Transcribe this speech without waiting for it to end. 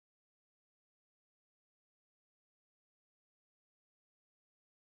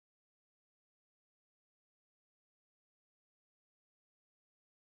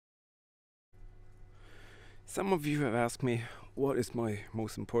Some of you have asked me what is my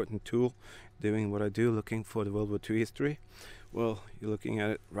most important tool doing what I do, looking for the World War II history. Well, you're looking at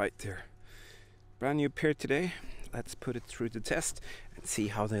it right there. Brand new pair today. Let's put it through the test and see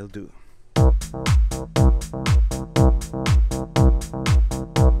how they'll do.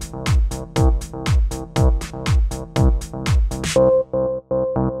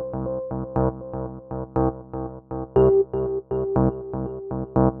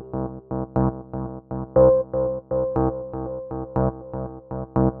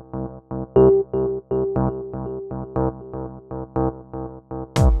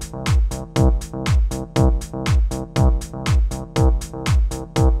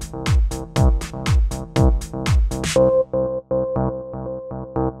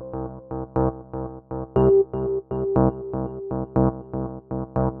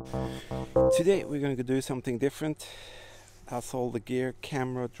 Today we're going to do something different. That's all the gear,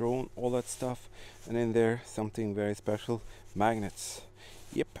 camera, drone, all that stuff, and in there something very special, magnets.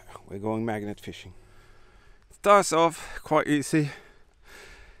 Yep, we're going magnet fishing. Starts off quite easy,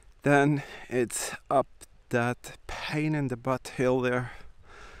 then it's up that pain in the butt hill there,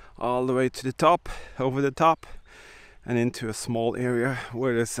 all the way to the top, over the top, and into a small area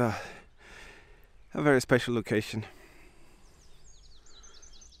where there's a very special location.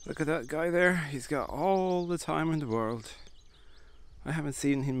 Look at that guy there, he's got all the time in the world. I haven't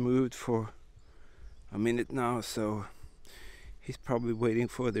seen him moved for a minute now, so he's probably waiting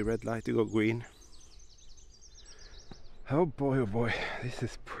for the red light to go green. Oh boy, this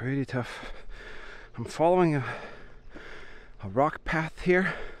is pretty tough. I'm following a rock path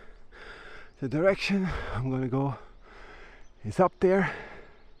here. The direction I'm gonna go is up there,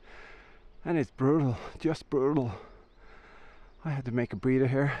 and it's brutal, just brutal. I had to make a breather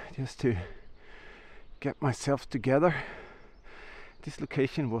here just to get myself together. This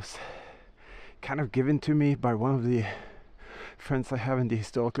location was kind of given to me by one of the friends I have in the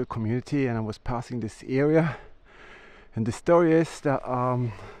historical community, and I was passing this area. And the story is that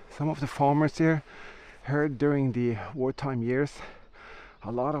some of the farmers here heard during the wartime years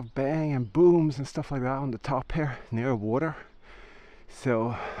a lot of bang and booms and stuff like that on the top here near water.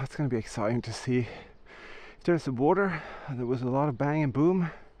 So that's going to be exciting to see. If there's water and there was a lot of bang and boom,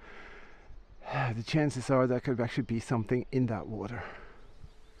 the chances are there could actually be something in that water.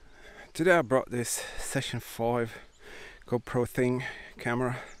 Today I brought this Session 5 GoPro thing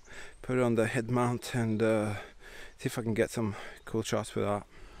camera, put it on the head mount, and see if I can get some cool shots with that.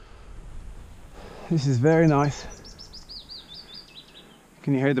 This is very nice.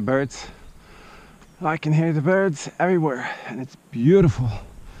 Can you hear the birds? I can hear the birds everywhere, and it's beautiful.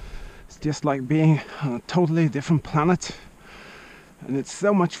 It's just like being on a totally different planet, and it's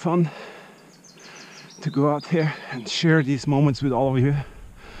so much fun to go out here and share these moments with all of you.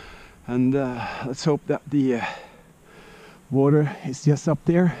 And let's hope that the water is just up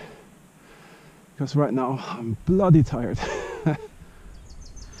there, because right now I'm bloody tired.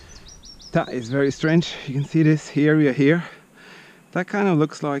 That is very strange. You can see this area here. That kind of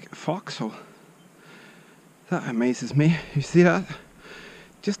looks like a foxhole. That amazes me. You see that?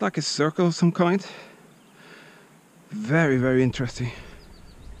 Just like a circle of some kind. Very interesting.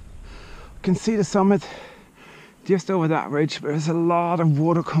 You can see the summit just over that ridge, but there's a lot of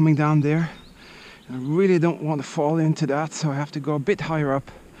water coming down there. And I really don't want to fall into that, so I have to go a bit higher up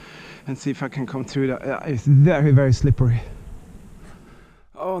and see if I can come through that. It's very slippery.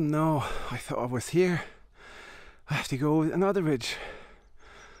 Oh no, I thought I was here. I have to go another ridge.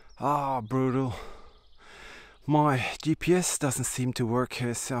 Ah, brutal. My GPS doesn't seem to work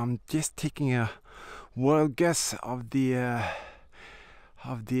here, so I'm just taking a wild guess of the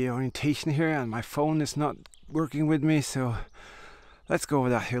orientation here, and my phone is not working with me, so let's go over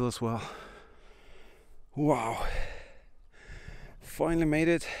that hill as well. Wow, finally made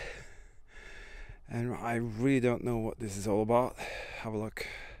it, and I really don't know what this is all about. Have a look.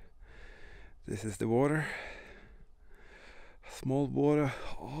 This is the water. Small water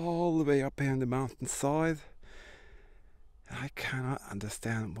all the way up here on the mountainside. I cannot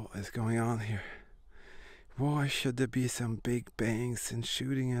understand what is going on here. Why should there be some big bangs and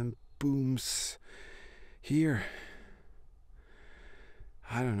shooting and booms here?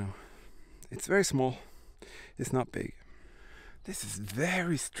 I don't know. It's very small. It's not big. This is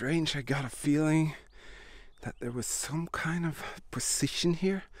very strange. I got a feeling that there was some kind of position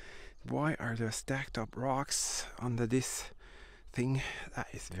here. Why are there stacked up rocks under this thing? That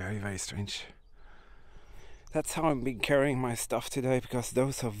is very strange. That's how I've been carrying my stuff today, because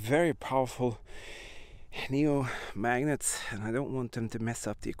those are very powerful neo magnets, and I don't want them to mess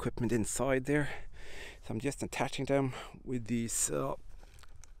up the equipment inside there. So I'm just attaching them with these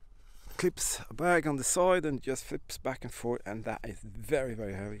clips a bag on the side and just flips back and forth, and that is very,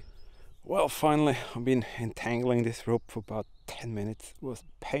 very heavy. Well, finally I've been entangling this rope for about 10 minutes. It was a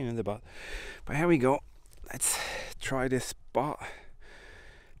pain in the butt, but here we go. Let's try this spot.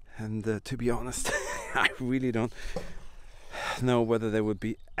 And to be honest, I really don't know whether there would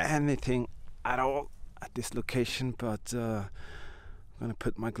be anything at all at this location, but I'm gonna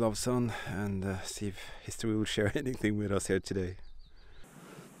put my gloves on and see if history will share anything with us here today.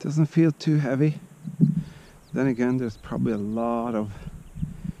 Doesn't feel too heavy. Then again, there's probably a lot of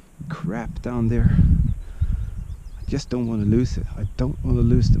crap down there. I just don't want to lose it. I don't want to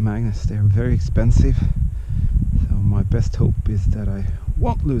lose the magnets. They're very expensive, so my best hope is that I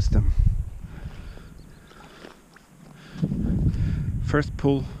won't lose them. First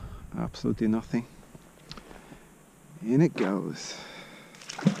pull, absolutely nothing. In it goes.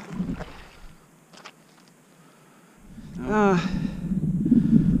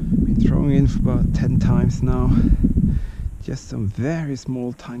 Been throwing in for about 10 times now. Just some very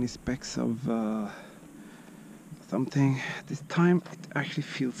small tiny specks of something. This time it actually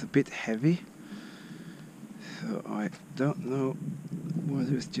feels a bit heavy, so I don't know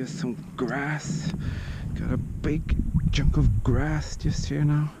whether it's just some grass. Got a big chunk of grass just here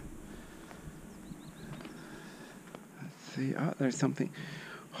now. Let's see. Oh, there's something.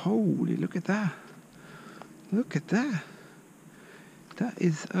 Holy, look at that. Look at that. That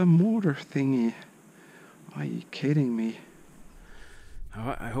is a mortar thingy. Are you kidding me?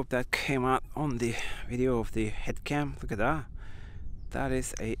 Oh, I hope that came out on the video of the head cam. Look at that. That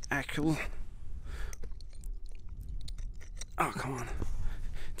is a actual... Oh, come on.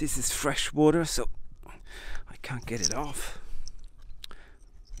 This is fresh water, so I can't get it off.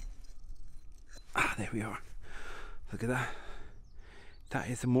 Ah, there we are. Look at that. That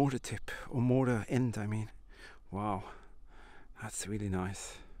is a mortar tip, or mortar end, I mean. Wow, that's really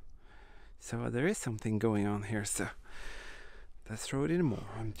nice. So there is something going on here, so let's throw it in more.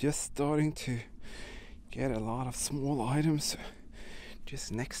 I'm just starting to get a lot of small items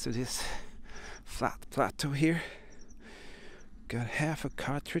just next to this flat plateau here. Got half a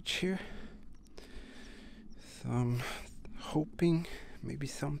cartridge here, so I'm hoping maybe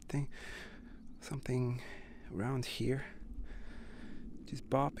something around here. Just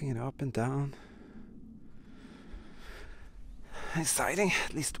bopping it up and down. Exciting,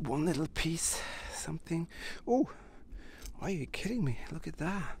 at least one little piece, something. Oh, are you kidding me? Look at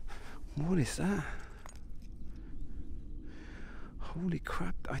that. What is that? Holy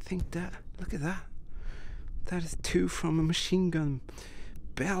crap, I think that, look at that. That is 2 from a machine gun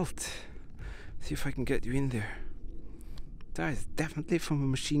belt. See if I can get you in there. That is definitely from a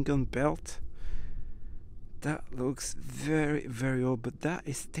machine gun belt. That looks very, very old, but that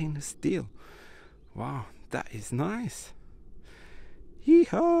is stainless steel. Wow, that is nice.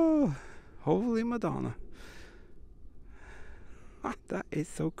 Yeehaw! Holy Madonna. Ah, that is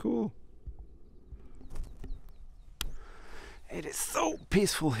so cool. It is so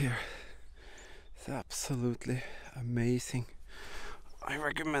peaceful here. It's absolutely amazing. I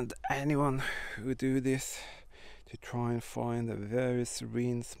recommend anyone who do this to try and find a very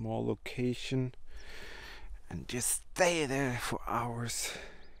serene small location and just stay there for hours.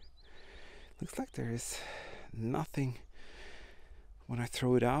 Looks like there is nothing. When I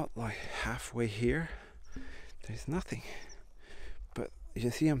throw it out like halfway here, there's nothing. But you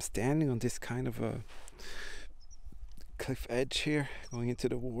see I'm standing on this kind of a cliff edge here going into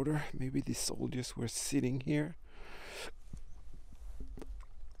the water. Maybe the soldiers were sitting here.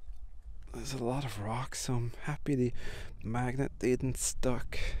 There's a lot of rocks, so I'm happy the magnet didn't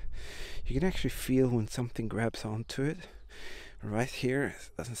stuck. You can actually feel when something grabs onto it. Right here,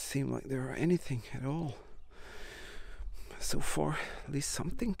 it doesn't seem like there are anything at all. So far, at least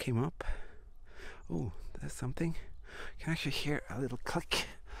something came up. Oh, there's something. I can actually hear a little click.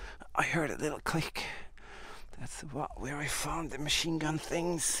 I heard a little click. That's where I found the machine gun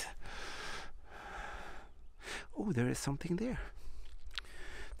things. Oh, there is something there.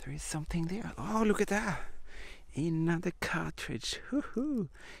 There is something there. Oh, look at that. Another cartridge. Woohoo.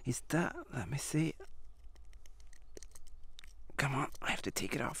 Is that, let me see. Come on, I have to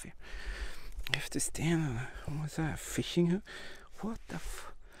take it off here. I have to stand on it. What was that? A fishing hook? What the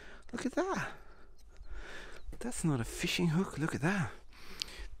look at that. That's not a fishing hook. Look at that.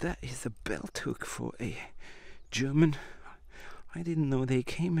 That is a belt hook for a German. I didn't know they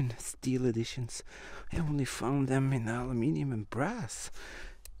came in steel editions. I only found them in aluminium and brass.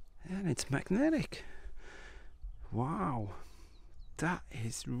 And it's magnetic. Wow. That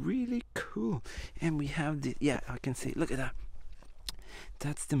is really cool. And we have the, yeah, I can see, look at that.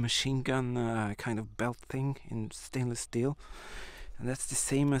 That's the machine gun kind of belt thing in stainless steel. and that's the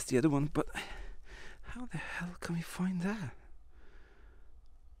same as the other one, but how the hell can we find that?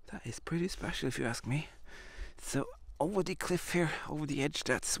 That is pretty special if you ask me. So over the cliff here, over the edge,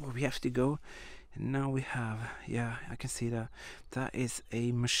 that's where we have to go. And now we have, yeah, I can see that. That is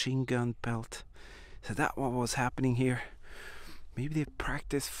a machine gun belt. So that what was happening here. Maybe they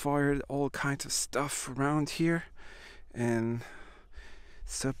practice fired all kinds of stuff around here, and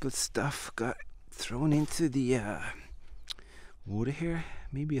surplus stuff got thrown into the water here.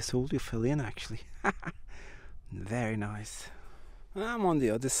 Maybe a soldier fell in actually. Very nice. I'm on the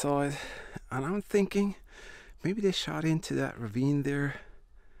other side, and I'm thinking maybe they shot into that ravine there,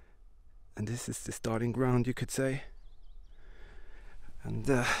 and this is the starting ground, you could say. And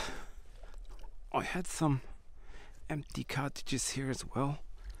I had some empty cottages here as well,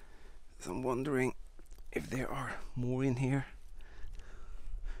 so I'm wondering if there are more in here.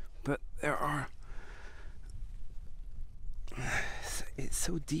 But there are. It's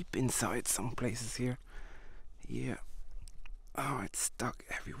so deep inside some places here. Yeah. Oh, it's stuck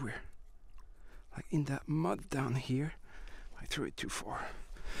everywhere. Like in that mud down here. I threw it too far.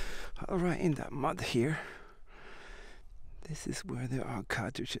 Alright, in that mud here. This is where there are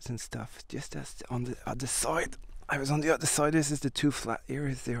cartridges and stuff. Just as on the other side. I was on the other side. This is the two flat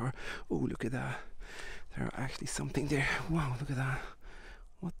areas there are. Oh, look at that. There are actually something there. Wow, look at that.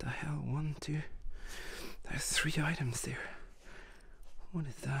 What the hell? 1, 2. There's 3 items there. What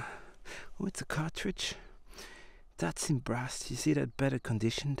is that? Oh, it's a cartridge. That's in brass. You see that better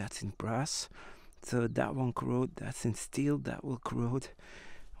condition? That's in brass. So that won't corrode. That's in steel. That will corrode.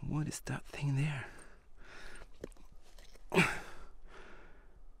 What is that thing there? What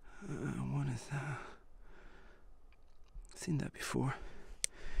is that? Seen that before.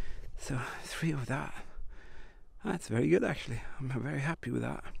 So 3 of that. That's very good actually. I'm very happy with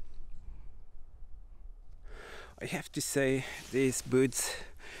that. I have to say, these boots,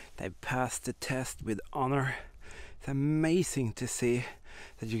 they passed the test with honor. It's amazing to see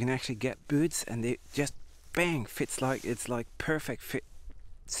that you can actually get boots and they just bang fits like it's like perfect fit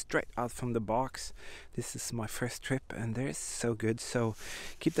straight out from the box. This is my first trip and they're so good, so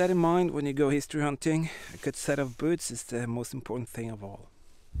keep that in mind when you go history hunting. A good set of boots is the most important thing of all.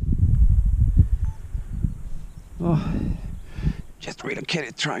 Oh, just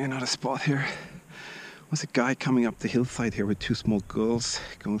relocated, trying another spot here. Was a guy coming up the hillside here with 2 small girls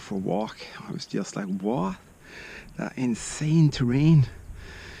going for a walk. I was just like, what? That insane terrain.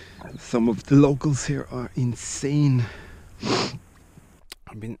 Some of the locals here are insane.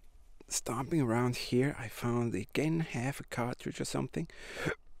 I've been stomping around here. I found again half a cartridge or something.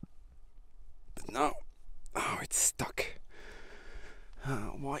 But no. Oh, it's stuck.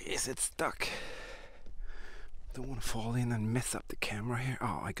 Why is it stuck? Don't want to fall in and mess up the camera here.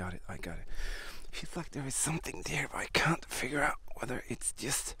 Oh, I got it. Feels like there is something there, but I can't figure out whether it's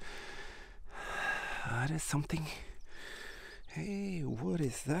just there's something. Hey, what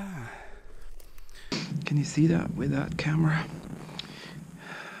is that? Can you see that with that camera?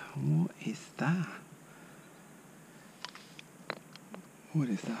 What is that? What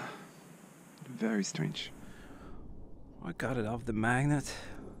is that? Very strange. I got it off the magnet.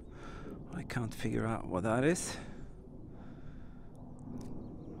 I can't figure out what that is.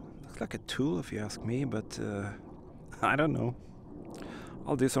 Like a tool if you ask me, but I don't know.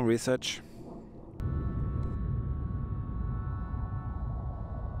 I'll do some research.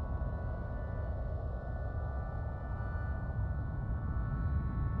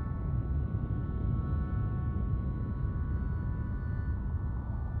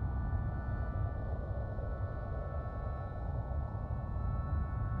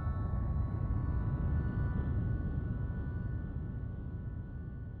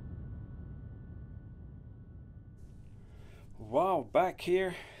 Wow, back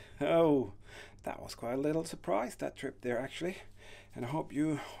here. Oh, that was quite a little surprise, that trip there actually. And I hope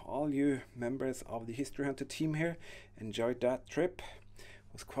all you members of the History Hunter team here enjoyed that trip.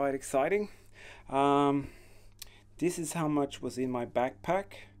 It was quite exciting. This is how much was in my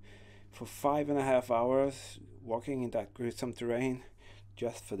backpack for 5.5 hours walking in that gruesome terrain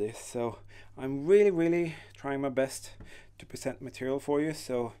just for this. So I'm really trying my best to present material for you.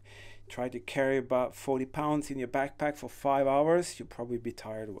 So try to carry about 40 pounds in your backpack for 5 hours. You'll probably be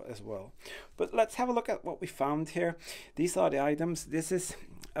tired as well. But let's have a look at what we found here. These are the items. This is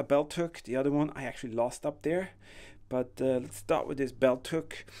a belt hook. The other one I actually lost up there. But let's start with this belt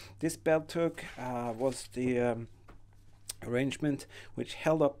hook. This belt hook was the arrangement which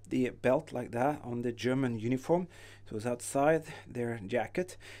held up the belt like that on the German uniform. It was outside their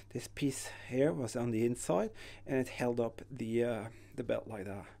jacket. This piece here was on the inside and it held up the belt like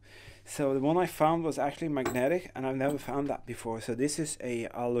that. So the one I found was actually magnetic, and I've never found that before. So this is a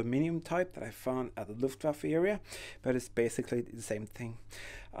aluminium type that I found at the Luftwaffe area, but it's basically the same thing.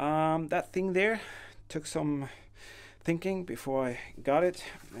 That thing there took some thinking before I got it,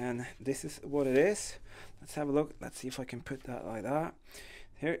 and this is what it is. Let's have a look. Let's see if I can put that like that.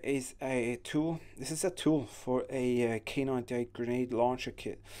 Here is a tool. This is a tool for a K98 grenade launcher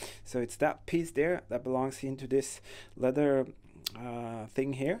kit. So it's that piece there that belongs into this leather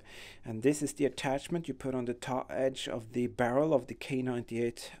thing here, and this is the attachment you put on the top edge of the barrel of the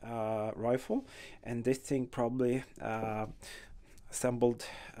K98 rifle, and this thing probably assembled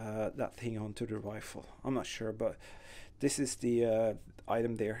that thing onto the rifle. I'm not sure, but this is the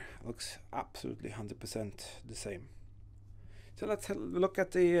item there. It looks absolutely 100% the same. So let's have a look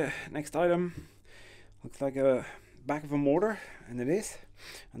at the next item. Looks like a back of a mortar, and it is.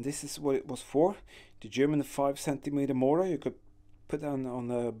 And this is what it was for. The German 5cm mortar. You could put on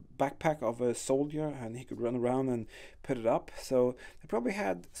the backpack of a soldier, and he could run around and put it up. So they probably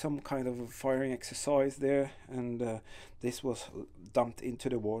had some kind of a firing exercise there, and this was dumped into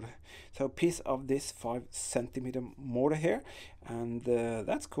the water. So a piece of this 5cm mortar here, and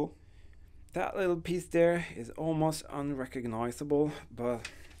that's cool. That little piece there is almost unrecognizable, but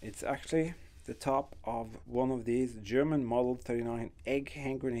it's actually the top of one of these German Model 39 egg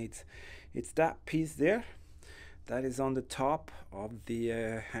hand grenades. It's that piece there that is on the top of the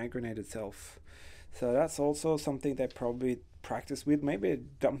hand grenade itself. So that's also something they probably practiced with. Maybe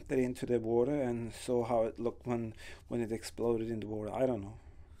dumped it into the water and saw how it looked when it exploded in the water. I don't know.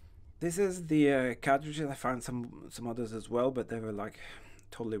 This is the cartridges. I found some others as well, but they were like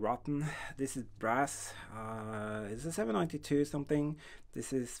totally rotten. This is brass. It's a 792 something.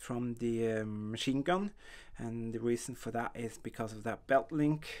 This is from the machine gun, and the reason for that is because of that belt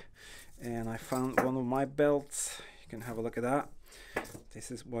link. And I found one of my belts. You can have a look at that. This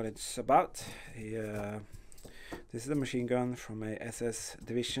is what it's about. This is a machine gun from a SS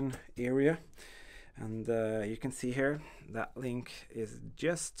division area, and you can see here that link is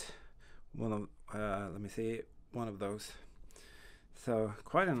just one of let me see, one of those. So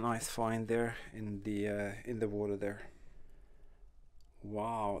quite a nice find there in the water there.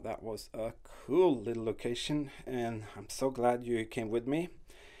 Wow, that was a cool little location, and I'm so glad you came with me.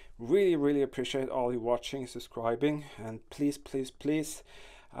 Really appreciate all you watching, subscribing, and please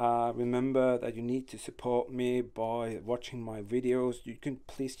remember that you need to support me by watching my videos. You can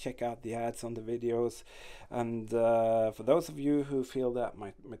please check out the ads on the videos, and for those of you who feel that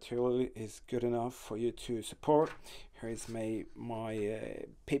my material is good enough for you to support, here is my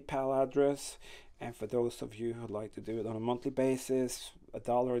PayPal address. And for those of you who like to do it on a monthly basis, $1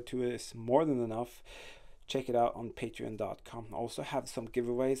 or $2 is more than enough. Check it out on patreon.com. I also have some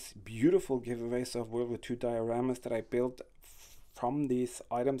giveaways, beautiful giveaways of World War II dioramas that I built from these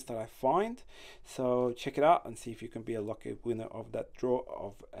items that I find. So check it out and see if you can be a lucky winner of that draw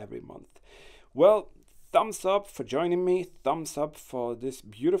of every month. Well, thumbs up for joining me, thumbs up for this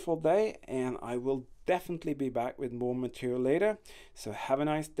beautiful day, and I will definitely be back with more material later. So have a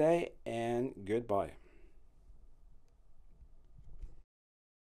nice day and goodbye.